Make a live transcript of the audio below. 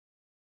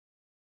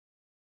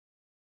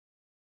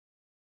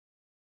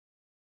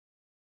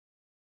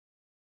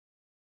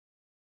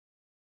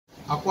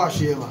akó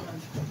àṣeyẹmà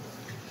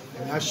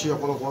ẹ̀mí á ṣe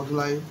ọ̀pọ̀lọpọ̀ ọdún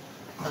láyé.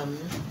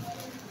 Àmín.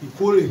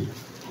 Ìkórè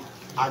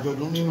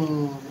àjọ̀dún nínú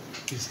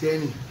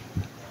kìrìsìtẹ́nì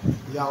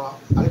ìyá wa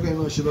alẹ́pẹ̀ẹ́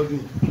náà ṣe lọ́dún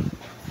yìí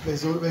bẹ́ẹ̀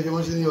ṣe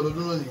wọ́n ṣe ní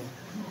ọdọọdún náà nìyẹn.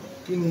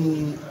 Kí ni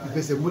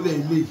ìfẹsẹ̀múlẹ̀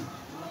ilé yìí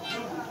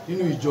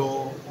nínú ìjọ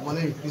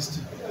ọmọlẹ́yìn Kristi?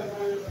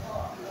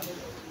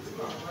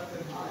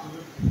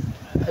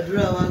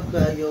 Àdúrà wa gba,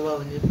 ayọ̀ wa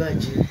ò ní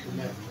bàjẹ́.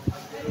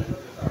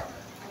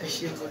 Ẹ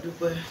ṣé mo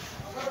dúpẹ́.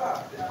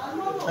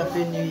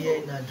 Happy New Year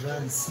in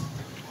advance.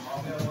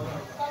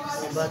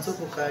 Ọba tó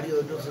kù kárí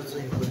ọdún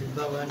tuntun ìkò ní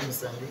bá wa ní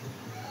ìsàlẹ̀.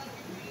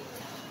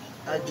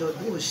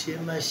 Àjọ̀dún ò ṣe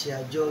má ṣe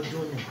àjọ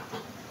ọdún ni.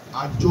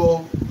 Àjọ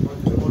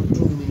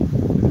ọdún ni.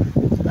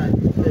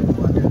 Ànífẹ́ mi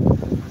padà.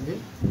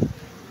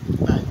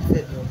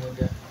 Ànífẹ́ mi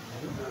ọmọdé.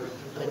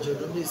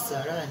 Àjọ̀dún bíi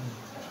sàrà ni.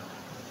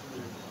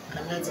 A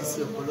láti ṣe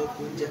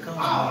ọ̀pọ̀lọpọ̀ oúnjẹ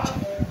káwọn ọmọ jẹ.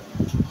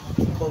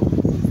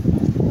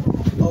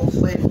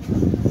 Ọpẹ́ ni.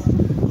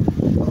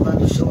 Ọba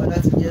tó ṣọ́ wa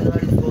láti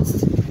January 1st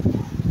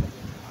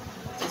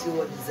títí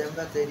wọ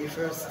December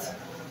 31st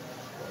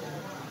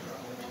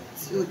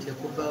tí ò jẹ́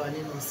kó bá wa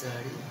nínú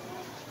sàárè.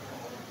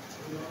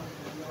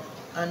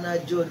 Àna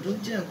àjọ̀dún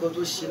jẹ́ nǹkan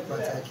tó ṣe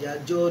pàtàkì.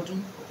 Àjọ̀dún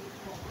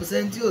kò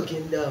sẹ́ni tí ò kí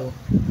ń dá o.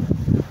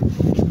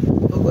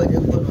 Ó kọ̀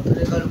jẹ́ pọ̀nà tó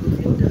ní kálukú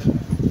fi ń dá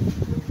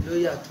ló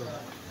yàtọ̀.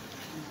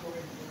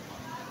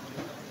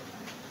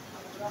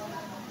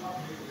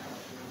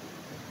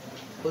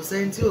 Kò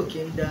sẹ́ni tí ò kí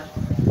ń dá.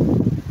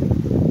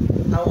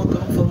 Àwọn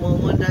kan fọmọ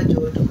wọn dájọ́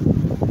ọdún.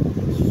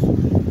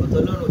 Ọ̀tọ̀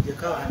Ọlọ́run ò jẹ́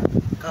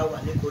ká wà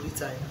ní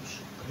koríta yẹn.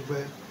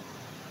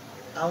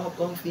 Àwọn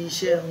kan fi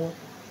iṣẹ́ wọn,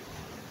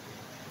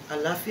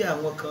 àlàáfíà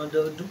àwọn kan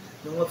ọdọọdún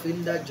ni wọ́n fi ń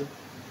dájọ́.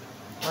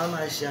 Wọ́n á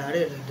máa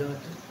ṣàárẹ̀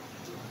lọ́dọọdún.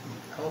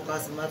 Àwọn kan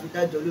sì máa fi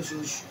dájọ́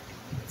lóṣooṣù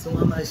tí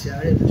wọ́n á máa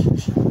ṣàárẹ̀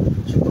lóṣooṣù.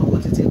 Ṣùgbọ́n kò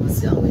tètè hàn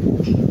sí àwọn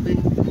ènìyàn pé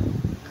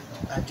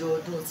àjọ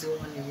ọdún tí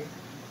wọ́n nìyẹn.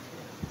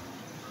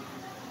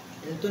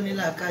 Ẹni tó ní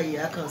làákàyè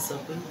á kàn sọ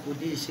pé kò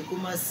dé ṣe kó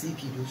má sí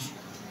ìkì lóṣù.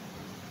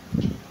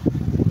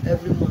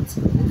 Every month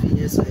mo fi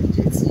yẹn sọ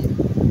ẹ̀jẹ̀ tí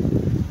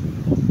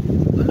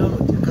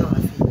Ọlọ́run jẹ́ káwa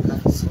fi ká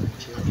fi sọ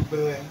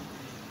ẹ̀jẹ̀.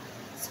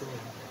 So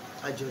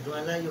àjọ̀dún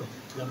aláyọ̀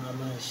la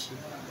máa ṣe.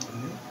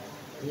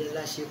 Ìyẹn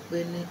la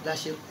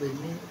ṣe pè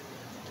ní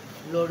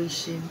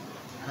flourishing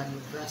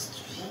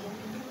anniversary,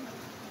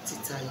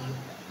 títayọ̀.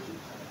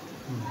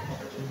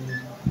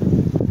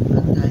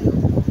 Àtayọ̀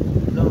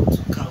Ọlọ́run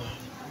tún kà wá.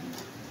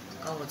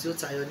 Káwọn tí ó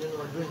tayọ̀ nínú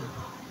ọdún yìí,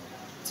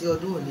 tí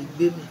ọdún ò ní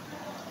gbé mi,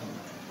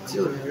 tí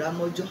ò ní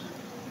rámọ́jọ́,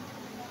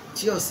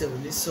 tí ọ̀sẹ̀ ò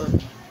ní sọnù,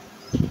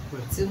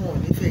 tí wọn ò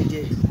ní fẹ́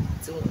jẹ,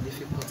 tí wọn ò ní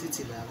fi kan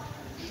títì lára.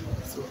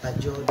 So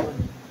àjọ ọdún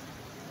ni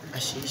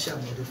àṣẹ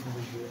ìṣàmọ́dún fún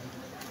gbogbo wa.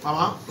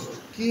 Màmá,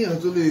 kí èèyàn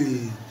tó lè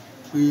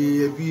pe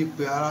ẹbí,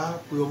 pe ará,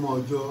 pe ọmọ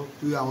ọjọ́,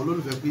 pe àwọn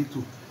olólùfẹ́ pé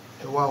ètò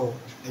ẹ wá o,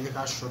 ẹ jẹ́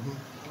ká ṣọdún,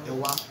 ẹ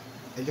wá,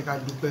 ẹ jẹ́ ká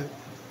dúpẹ́.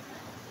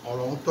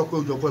 Ọ̀rọ̀ ń tọ́pẹ́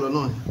ojú ọpẹ́ lọ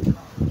náà ni.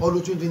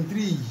 Ọdún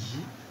 2023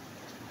 yìí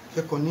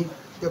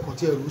kẹ́kọ̀ọ́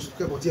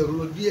tí ẹ̀rú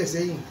lọ díẹ̀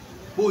sẹ́yìn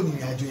bó ní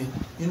ìrìnàjò yẹn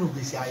nínú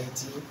ìgbésí ayé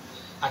tí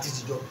àti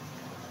tìjọ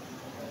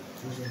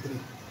 2023.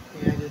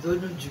 Ìrìnàjò tó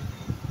dùn jù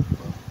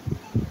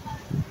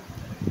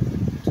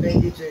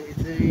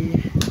 2023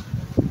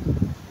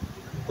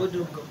 ó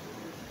dùn gan,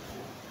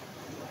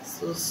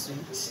 so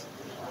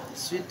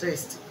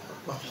sweetest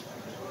ọ̀pọ̀,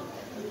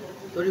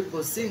 torí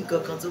kò sí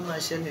nǹkan kan tó máa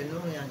ṣẹlẹ̀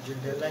lórí ìrìnàjò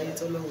ìdẹ láyé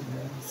tó lọ́wọ́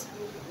mọ́ sí.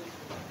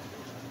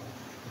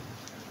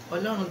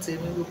 Ọlọ́run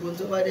tèmi gbogbo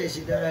tó bá dẹ̀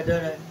ṣe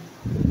dáradára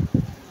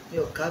mi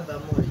ò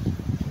kábàámọ̀ rí.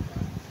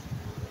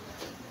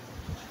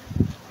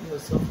 Mi ò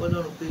sọ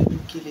fọ́lọ́run pé irú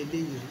kí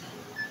leléyìí rí.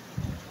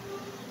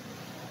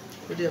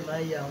 Ó dẹ̀ máa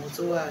ń ya àwọn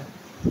tó wà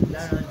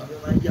lára àdúgbò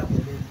máa ń yà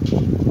wọ́n lẹ́nu.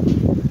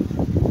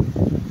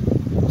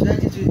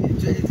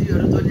 2023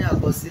 ọdún tó ní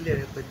àkọsílẹ̀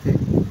rẹpẹtẹ,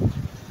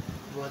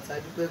 but a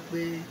dúpẹ́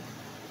pé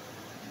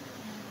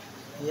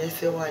ìyẹn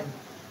fẹ́ wà ní,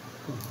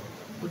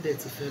 ó dẹ̀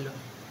ti fẹ́ lọ.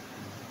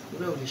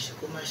 Irú ẹ̀ ò lè ṣe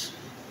kó má ṣe.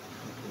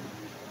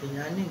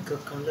 Èèyàn á ní nǹkan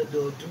kan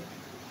lọ́dọọdún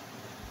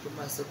tó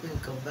máa sọ pé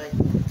nǹkan báyìí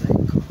kan.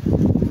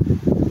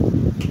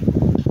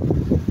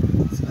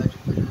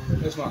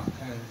 Yes ma,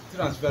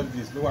 365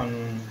 days ló wà nù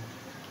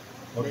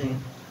ọdún.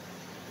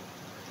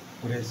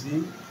 Kò dẹ̀ sí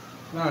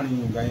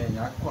láàrin ìgbà yẹn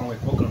yà á kó àwọn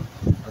ẹ̀kọ́ kan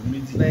àbí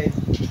méjì.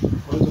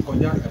 Ọdún tó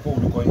kọjá ẹ̀kọ́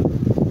olùkọ́ yẹn.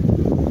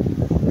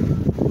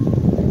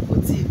 Kò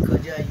tí ì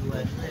kọjá ìwà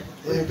náà.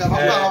 Ká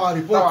máa bá wa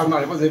rìpọ́ọ̀tì. Táwa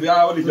máa rìpọ́ọ̀tì bí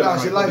a ó lè jẹ́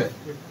àwọn ẹ̀kọ́ bẹ̀.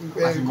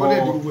 Ìkọ́lẹ̀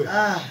ìdúgbò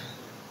ẹ̀.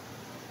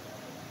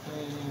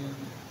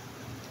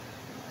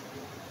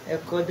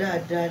 Ẹ̀kọ́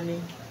dáadáa ni.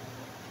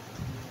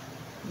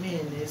 Mi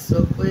ò ní sọ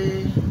pé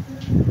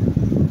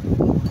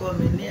ó kọ́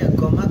mi ní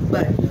ẹ̀kọ́ má gbà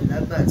èèyàn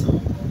lágbàtàn.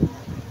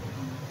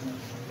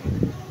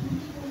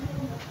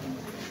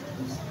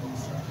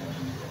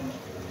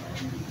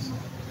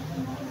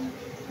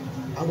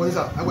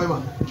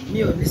 Mi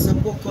ò ní sọ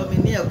pé ó kọ́ mi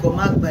ní ẹ̀kọ́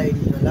má gba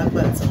ènìyàn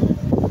lágbàtàn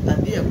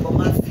tàbí ẹ̀kọ́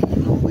má fi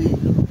inú wé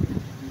inú.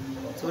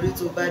 Torí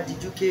tó bá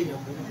dijú kéèyàn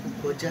burúkú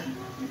kọjá,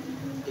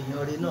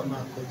 èèyàn rí náà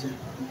máa kọjá.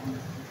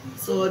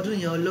 So ọdún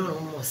yẹn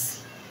Ọlọ́run mọ̀ sí,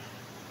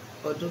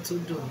 ọdún tó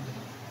dùn ní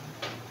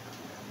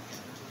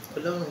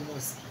Ọlọ́run mọ̀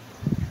sí.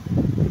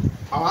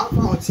 àwọn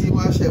afáwọn tí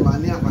wọ́n ṣẹ̀ máa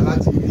ní àǹfààní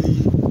láti rí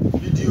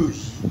fídíò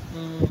yìí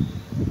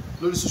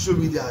lórí social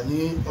media ní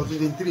ọdún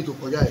 23 tó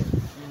kọjá yìí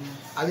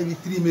a níbi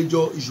 3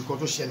 major issue kan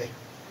tó ṣẹlẹ̀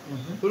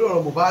lórí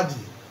ọ̀rọ̀ Mohbad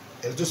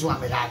ẹ̀rí tó sì wà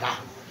mẹ́ dáadáa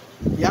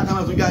ìyá kan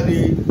náà tó jáde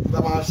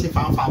bàbá ṣe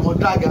fàǹfà mọ́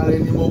dáàgà rẹ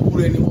ni mọ́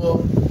kúrẹ́ ni mọ́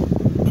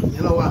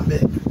ìyẹn náà wà ń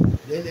bẹ̀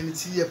lẹ́yìn ẹni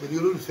tí ẹ pẹ̀lú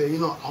olólùfẹ́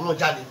yín náà àwọn náà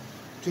jáde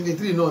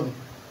 23 náà ni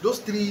those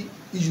 3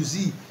 issues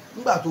yìí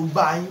nígbà tó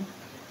gbá yín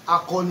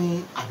akọni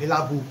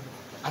àbílábo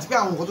àti pé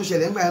àwọn nǹkan tó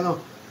ṣẹlẹ̀ nígbà yẹn náà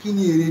kí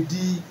ni èrè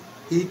di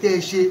èyí tẹ́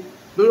ẹ ṣe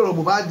lórí ọ̀rọ̀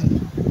Mohbad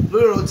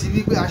lórí ọ̀rọ̀ TV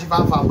pé a ṣe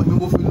fàǹfà àwọn ibi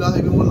mo fi lọ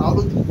ibi mo làwọn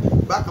lójú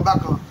bákan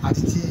bákan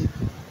àti ti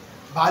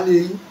baálé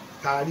yín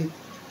kàrí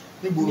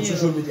nígboro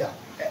social media.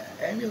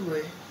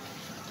 Anyway,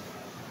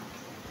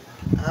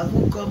 I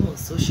won't come on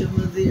social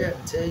media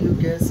and tell you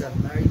guys I'm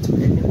married to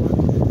anyone.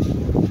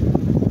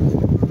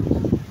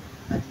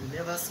 And you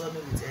never saw me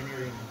with any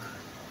ring.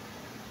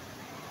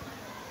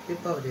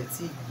 Paper of the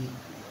TV.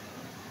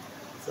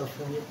 So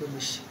for you to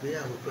be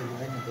I will call you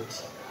anybody.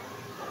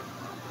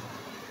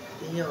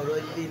 In your role,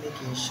 you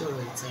can show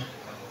it.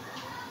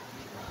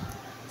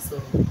 So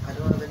I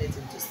don't have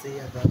anything to say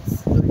about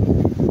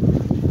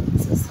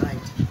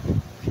society.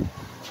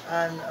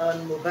 And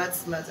on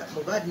Mohbad's matter,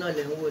 Mohbad náà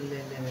lè ń wò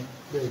lẹ́lẹ́rìn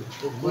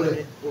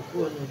òkú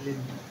ọ̀nà lè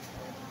mú.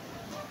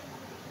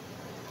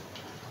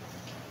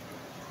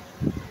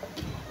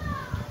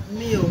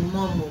 Mi ò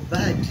mọ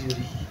Mohbad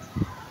rí.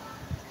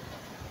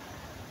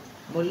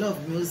 Mo love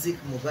music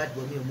Mohbad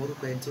but mi ò mọ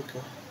orúkọ ẹni tó kọ.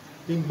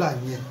 nígbà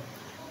yẹn.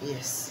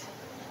 Yes.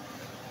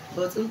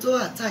 But n tó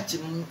attach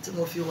tí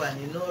mo fi wà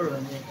nínú ọ̀rọ̀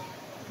yẹn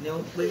ni ó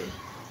pé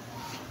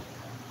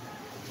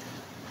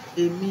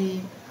èmi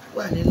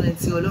wà nínú ẹni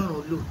tí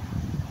Ọlọ́run lò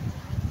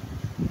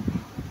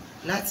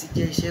láti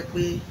jẹ́ iṣẹ́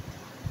pé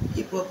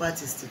hip hop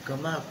artist kan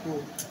máa kú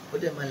ó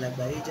dẹ̀ máa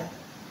làgbáyé já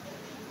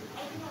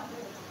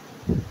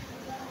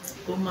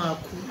ó máa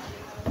kú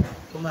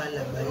ó máa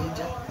làgbáyé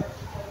já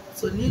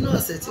so nínú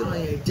ọ̀sẹ̀ tí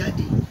wọ́n yẹn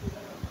jáde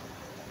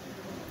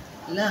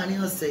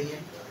láàrin ọ̀sẹ̀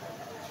yẹn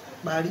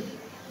parí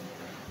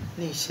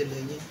ní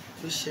ìṣẹ̀lẹ̀ yẹn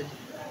ló ṣẹlẹ̀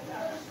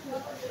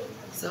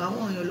so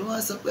àwọn èèyàn ló wá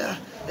sọ pé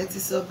ẹ ti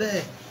sọ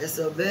bẹ́ẹ̀ ẹ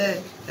sọ bẹ́ẹ̀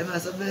ẹ máa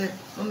sọ bẹ́ẹ̀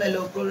wọ́n mẹ́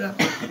lọ program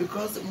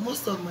because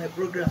most of my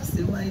programs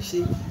tí wọ́n ń ṣe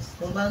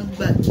mo máa ń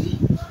gbàgbé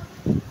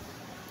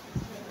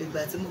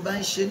ìgbà tí mo bá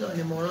ń ṣe náà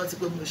ni mo rántí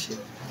pé mo ṣe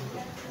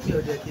mi ò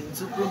dẹ̀ kí n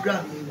tún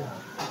program mi wọ̀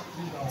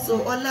so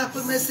ọlá pé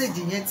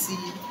mẹ́sẹ̀gì yẹn ti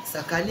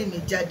sàkálẹ̀ mi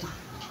jáde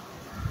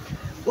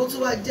ó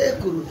tún wá jẹ́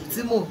Ìkòròdú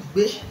tí mò ń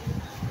gbé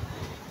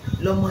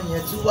lọ́mọ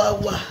yẹn tún wá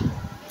wà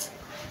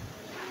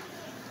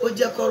ó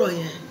jẹ́ kọ́rọ̀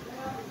yẹn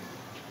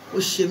ó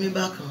ṣe mí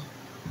bákan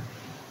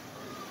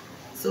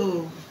so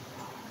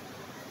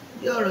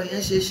bí ọ̀rọ̀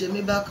yẹn ṣe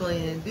mí bákan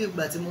yẹn bí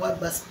ìgbà tí mo wá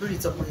gba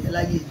spirit ọmọ yẹn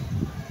láyé mi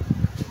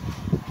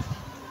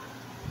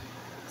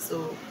so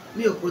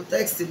mi ò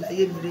protest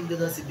láyé mi rí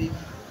gbọ́dọ̀ sí bíbí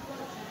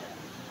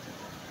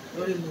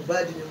lórí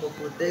Mohbad ni mo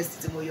protest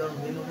tí mo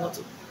yọrùn nínú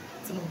mọ́tò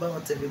tí mo bá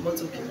wọn tẹ̀lé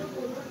mọ́tò kiri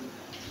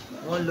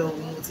wọ́n lọ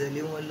mo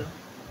tẹ̀lé wọn lọ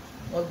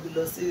wọ́n gbé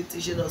lọ sí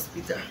teaching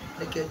hospital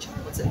lẹ́kẹ̀jì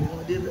mo tẹ̀lé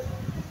wọn débẹ̀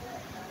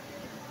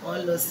wọ́n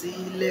lọ sí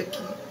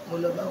Lẹ́kì mo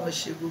lọ bá wọn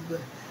ṣe gbogbo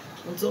ẹ̀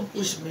ohun tó ń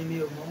push mi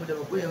ò mọ̀ mo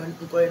dẹ̀bọ̀ pé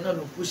nǹkan yẹn náà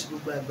ló ń push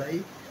gbogbo àgbáyé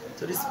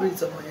torí spirit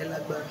ọmọ yẹn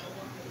lágbára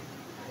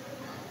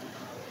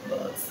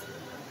but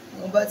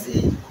mo bá tí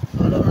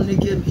Ọlọ́run ní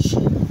kí èmi ṣe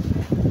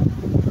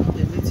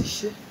èmi ti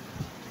ṣe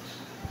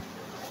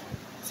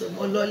so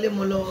mo lọ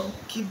mo lọ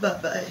kí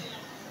bàbá ẹ̀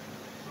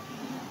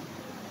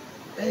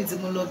lẹ́yìn tí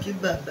mo lọ kí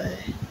bàbá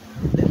ẹ̀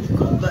lẹ́mi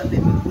kan bá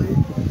lẹ́mi pé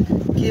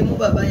kí mú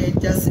bàbá yẹn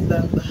já sí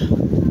gbangba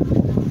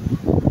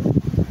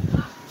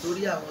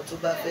lórí àwọn tó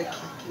bá fẹ́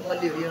kí wọ́n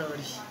lè ríran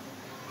rí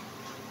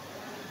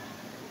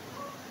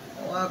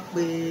wọ́n á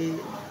pe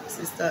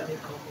sísítà mi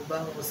kan mo bá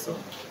wọn sọ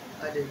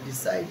a dẹ̀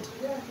decide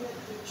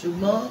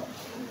ṣùgbọ́n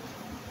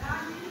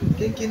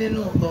kínkín nínú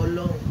ọba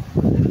Ọlọ́run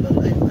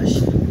lọ́la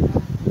ìmáṣe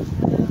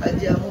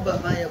ajé amú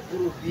bàbá yẹn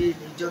kúrò bí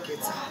èmi ìjọ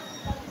kẹta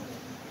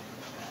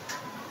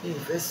mi ì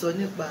fẹ́ sọ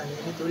nípa yẹn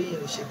nítorí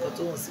yẹn ò ṣe nǹkan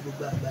tó wọ̀n sí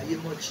gbogbo àgbáyé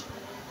mọ́jì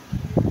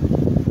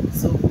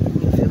so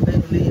mi ì fẹ́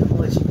mẹ́nu lé yẹn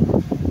mọ́jì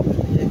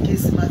ìyẹn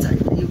kéésì mátà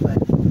yẹn yìí wà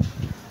ní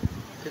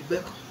ẹgbẹ́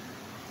kan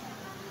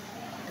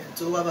ẹ̀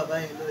tó wá bàbá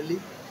yẹn lọ ilé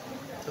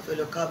tó fẹ́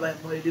lọ ká bàbá yẹn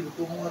mọ́ ilé bí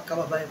kò mú wá ká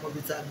bàbá yẹn mọ́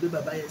bí tá a gbé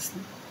bàbá yẹn sí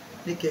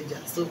ní Ìkẹjà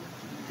so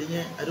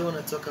ìyẹn I don't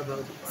wanna talk about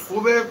it. ó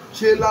fẹ́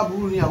ṣe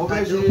láburú ni àwọn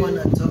fẹ́ ṣe. I don't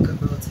wanna talk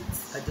about it.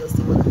 I just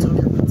don't wanna talk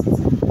about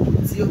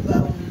it. Tí ó bá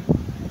ń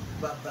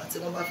bàbá tí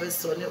wọ́n bá fẹ́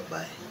sọ nípa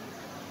ẹ̀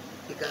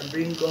you can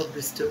bring up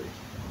the story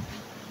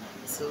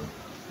so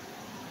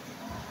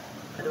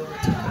I don't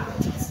wanna talk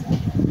about it.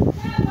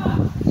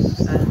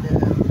 And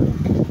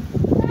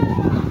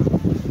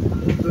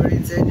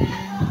obìnrin tẹ́ni.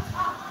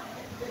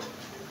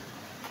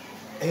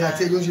 ẹ̀yin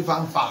àti ẹjọ́ ṣe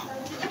fanfa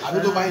àbí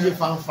tó bá ń ṣe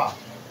fanfa.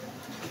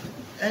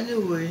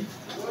 Anyway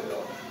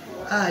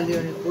a lè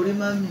rìn kórí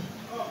má mi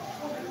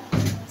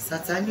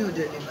Sátánì ò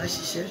dẹ̀ lè má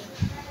ṣiṣẹ́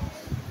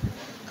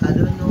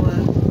àdánnáwá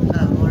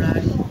àmọ́ra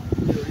rí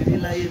mi ò rí rí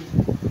láyé mi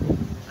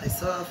I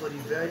saw her for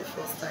the very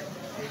first time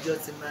ẹjọ́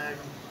ti máa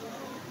rí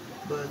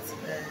but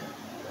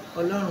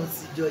Ọlọ́run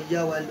ti jọ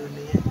yá wa lò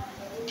nìyẹn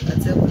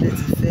atẹ́kùnlé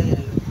ti fẹ́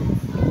yẹn lò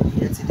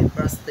ìyẹn ti di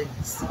past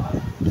tense.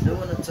 I don't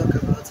want to talk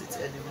about it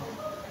anymore.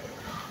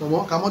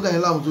 Mọ̀mọ́ ká mọ́dà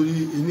yẹn láwọn torí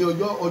èní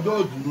ọjọ́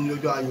ìdùnnú ni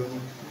ọjọ́ ayọ̀ ni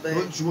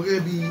ṣùgbọ́n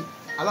gẹ́gẹ́ bí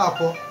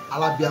aláàkọ́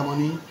alábíàmọ́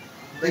ní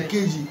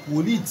èkejì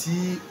wòlíì tí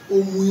ó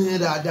mú yẹn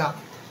dáadáa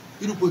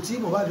irúpò tí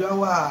Mohbad wá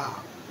wà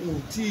wọn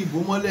ò tí ì bó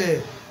mọ́lẹ̀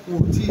wọn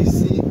ò tí ì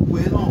sí ipò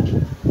ẹ̀ náà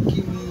kí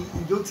ni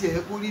ìjọ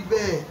tiẹ̀ kó rí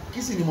bẹ́ẹ̀ kí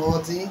sì ni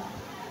mọ̀ràn tí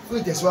fún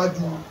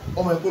ìtẹ̀síwájú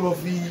ọmọ ẹ̀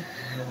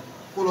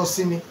kó lọ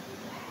sinmi.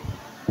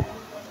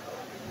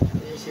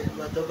 Ṣe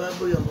ìgbà tó bá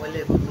bóyá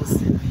mọ́lẹ̀ kó lọ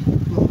sinmi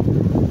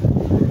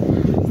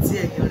tí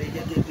ẹ̀yàn rẹ̀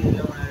gẹ́gẹ́ bí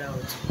Ọlọ́run ara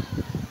ọ̀tún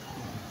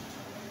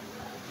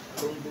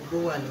ohun gbogbo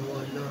wà lọ́wọ́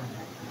Ọlọ́run.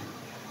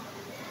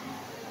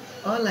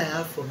 All I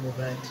have for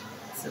Mohbad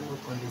tí mo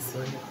kàn lè sọ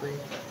ni pé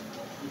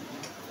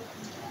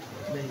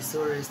may his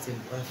soul rest in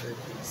perfect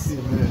peace.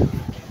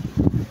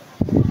 Amen.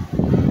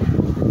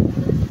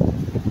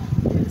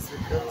 Yes,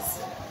 because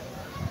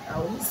I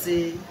won't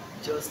say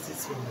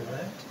justice for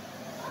Mohbad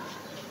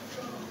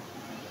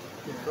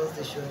because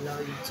they should allow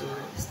you to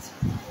rest.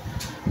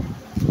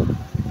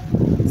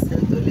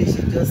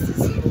 Sẹ́ńtọ́lẹ́sì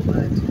justice for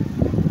Mohbad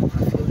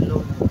àfi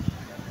Ọlọ́run.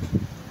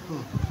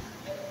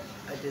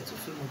 Àjẹ̀tún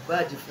fi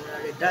Mohbad fúnra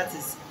rẹ̀ that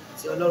is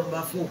tí Ọlọ́run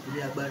bá fún òkú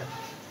ní agbára.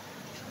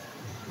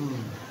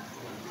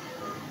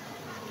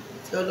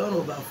 Tí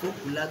Ọlọ́run bá fún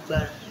òkú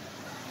lágbára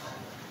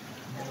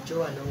ìdájọ́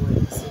wà lọ́wọ́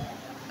ẹ̀ sí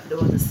I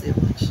don't want to say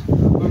much.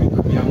 Lórí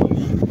àbí àwọn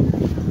ní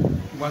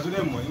ìgbà tó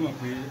dẹ̀ mọ̀ níwọ̀n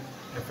pé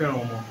ẹ fẹ́ràn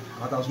ọmọ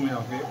bàtà súnmọ́ yà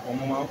pé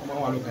ọmọ máa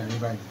wà lókàn ní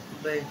báyìí.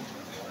 Bẹ́ẹ̀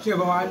Ṣé ẹ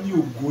bá wá ní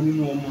ògo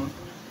nínú ọmọ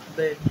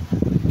bẹ́ẹ̀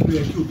kí ló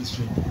yẹ kí òbí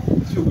ṣe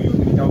tí òbí yóò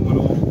ní dá ọmọ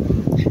lọ́wọ́?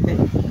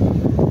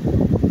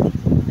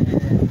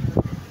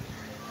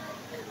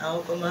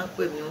 àwọn kan máa ń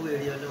pè mí ń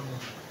wèrè ọlọ́mọ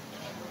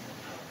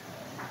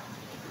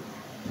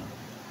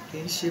kì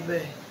í ṣe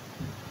bẹ́ẹ̀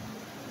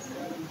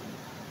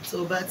tó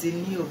o bá ti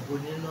ní ògo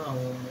nínú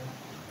àwọn ọmọ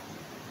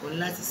o ní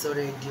láti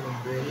sọ̀rọ̀ ẹ di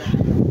umbrella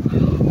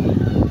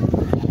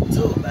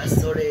tó o bá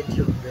sọ̀rọ̀ ẹ di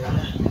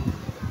umbrella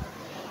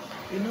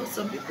you know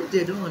some people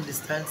they don't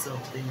understand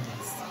some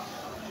things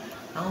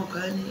àwọn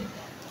kan ní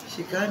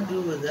she can't do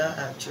without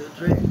her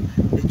children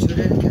the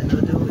children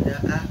cannot do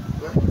without her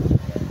well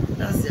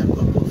that's their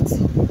cup of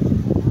tea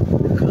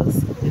because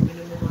èmi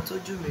ni mo mọ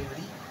tójú mi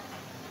rí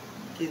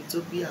kí n tó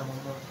bí àwọn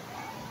ọmọ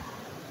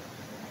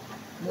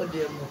mo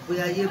dẹ̀ mọ̀ pé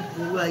ayé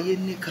burú ayé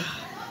níkà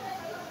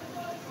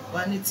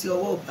wá ní tí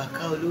ọwọ́ ò bá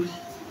ká olórí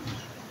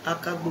á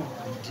ká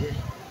gbogbo díẹ̀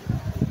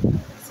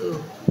so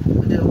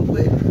mo dẹ̀ mọ̀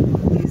pé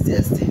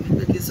easiest thing ni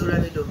pé kí sọ́ra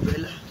mi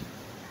dọ̀bẹ́là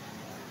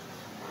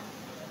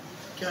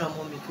kí àwọn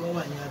ọmọ mi kí wọ́n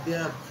wà ní abẹ́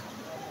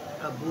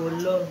ààbò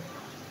Ọlọ́run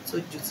tó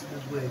ju ti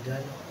gbogbo ẹ̀dá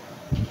lọ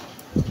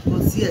kò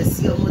sí ẹ̀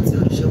sí ọmọ tí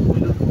ò ń ṣe ọmọ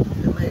ológun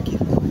ẹ má yẹ kí n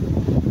tọ́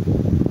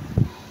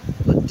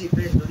ó dì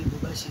bẹ́ẹ̀ lórí bó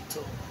bá ṣe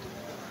tọ́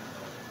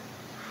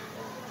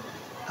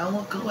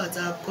àwọn kan wà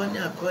tá a kọ́ ní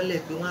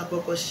àkọọ́lẹ̀ pé wọ́n á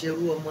kọ́kọ́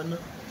ṣerú ọmọ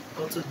náà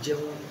kó tó jẹ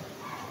wọn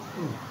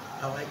mọ́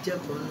àwa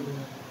jẹ́kọ̀ọ́ nù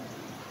wọn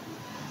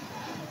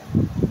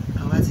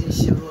àwa ti ń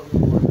ṣerú ọmọ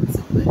wọn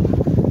ti pẹ́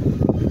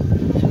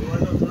ìwọ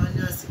náà tó wá ní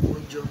àsìkò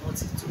oúnjẹ ọmọ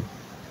ti tó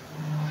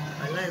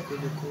aláìkò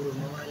lè kóró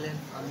mọ́ wa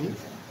lẹ́nu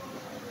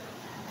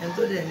ẹni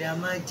tó dẹ̀ ni a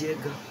máa jẹ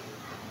gan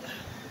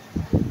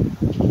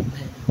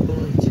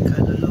ohun ìjìká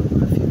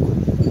lọ́lọ́run àfikún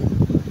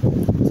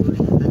torí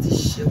àti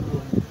ṣẹ́wó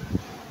ọmọ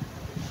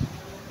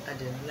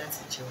adẹ̀mí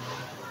láti jẹun.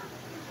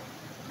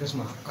 Yes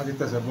ma, a ti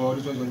tẹ̀sẹ̀ bọ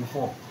ọdún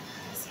 2024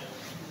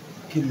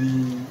 kí ni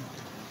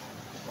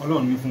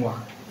Ọlọ́run ní fún wa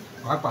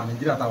pàápàá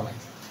Nàìjíríà táwa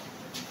yìí.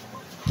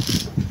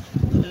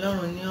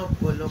 Ọlọ́run ní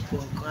ọ̀pọ̀lọpọ̀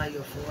nǹkan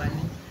ayọ̀ fún wa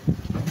ní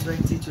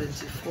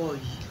 2024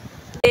 yìí.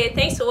 Hey,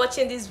 thanks for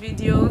watching this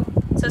video.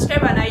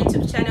 Subscribe on our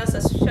YouTube channel,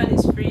 subscription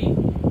is free.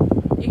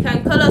 You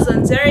can call us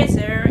on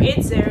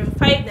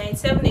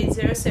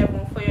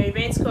 0080597807 for your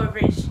event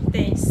coverage.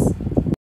 Thanks.